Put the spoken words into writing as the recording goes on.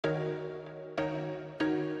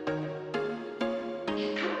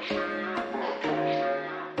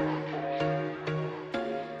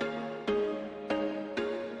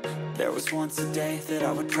was once a day that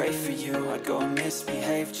I would pray for you. I'd go and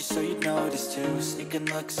misbehave just so you'd notice too. Sneaking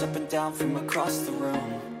looks up and down from across the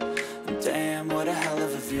room. And damn, what a hell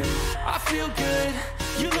of a view. I feel good,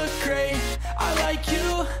 you look great, I like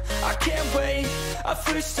you, I can't wait. A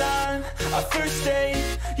first time, a first date,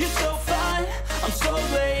 you're so fine, I'm so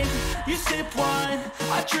late. You sip wine,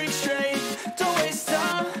 I drink straight, don't waste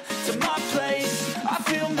time to my place. I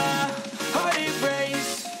feel my heart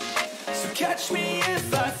erase, so catch me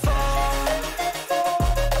if I fall.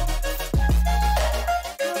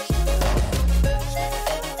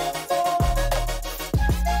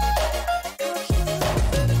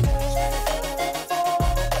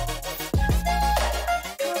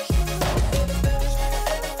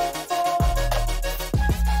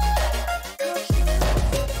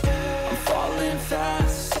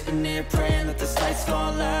 Praying that this night's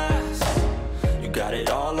gonna last. You got it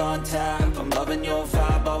all on tap, I'm loving your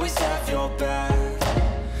vibe, always have your back.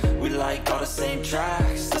 We like all the same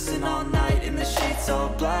tracks, listen all night in the sheets all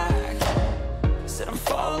black. Said I'm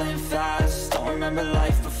falling fast, don't remember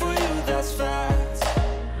life before you, that's fact.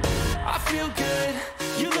 I feel good,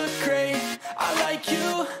 you look great, I like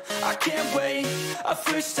you, I can't wait. A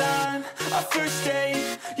first time, a first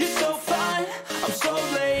date, you're so fine, I'm so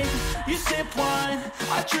late. You sip wine,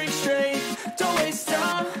 I drink straight, don't waste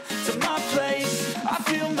time to my place. I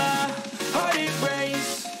feel my heart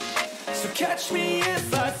erase, so catch me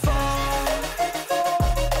if I fall.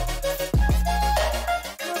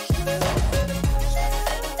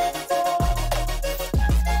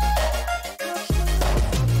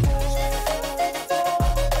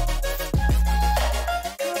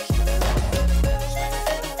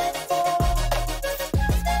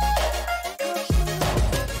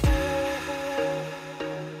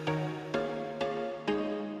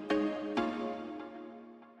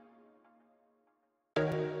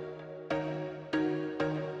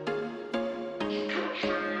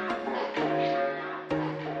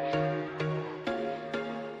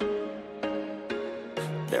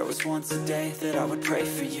 There was once a day that I would pray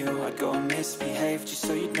for you. I'd go and misbehave just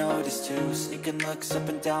so you'd notice too. Sneaking looks up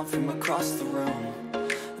and down from across the room.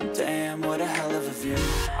 And damn, what a hell of a view.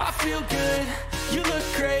 I feel good, you look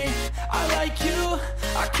great, I like you,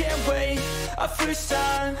 I can't wait. A first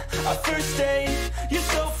time, a first date, you're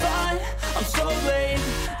so fine, I'm so late.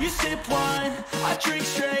 You sip wine, I drink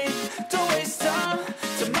straight, don't waste time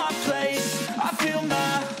to my place. I feel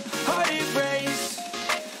my heart erase,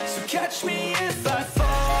 so catch me if I fall.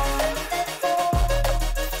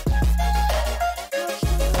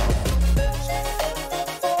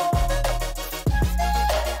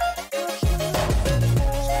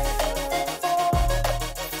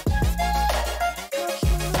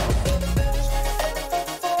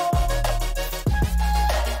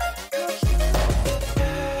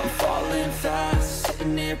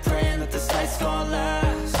 Praying that this night's gonna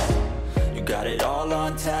last. You got it all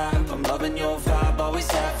on tap, I'm loving your vibe, always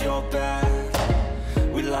have your back.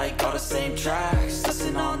 We like all the same tracks,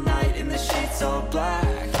 listen all night in the sheets all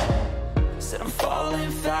black. Said I'm falling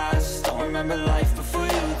fast, don't remember life before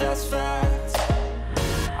you, that's fact.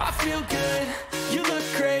 I feel good, you look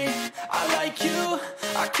great, I like you,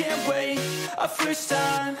 I can't wait. A first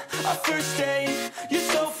time, a first date, you're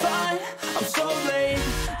so fine, I'm so late.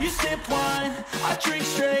 You sip wine, I drink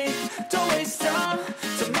straight, don't waste time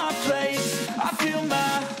to my place. I feel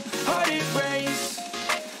my heart erase,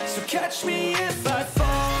 so catch me if I fall.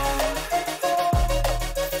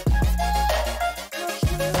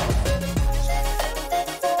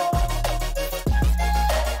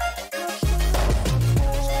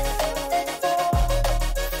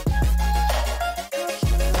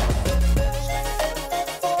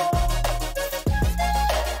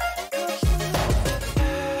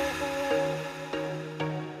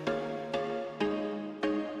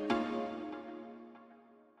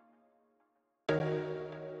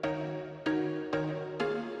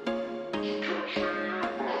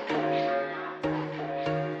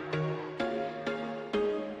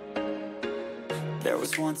 There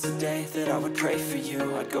was once a day that I would pray for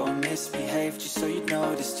you. I'd go and misbehave just so you'd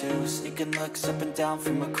notice too. Sneaking looks up and down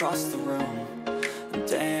from across the room. And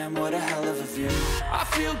damn, what a hell of a view. I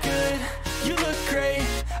feel good, you look great,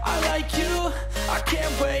 I like you, I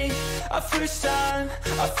can't wait. A first time,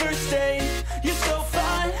 a first date, you're so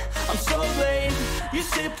fine, I'm so late. You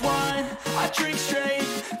sip wine, I drink straight,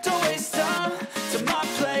 don't waste time to my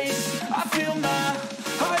place. I feel my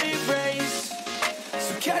heart erase,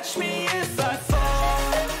 so catch me if I fall.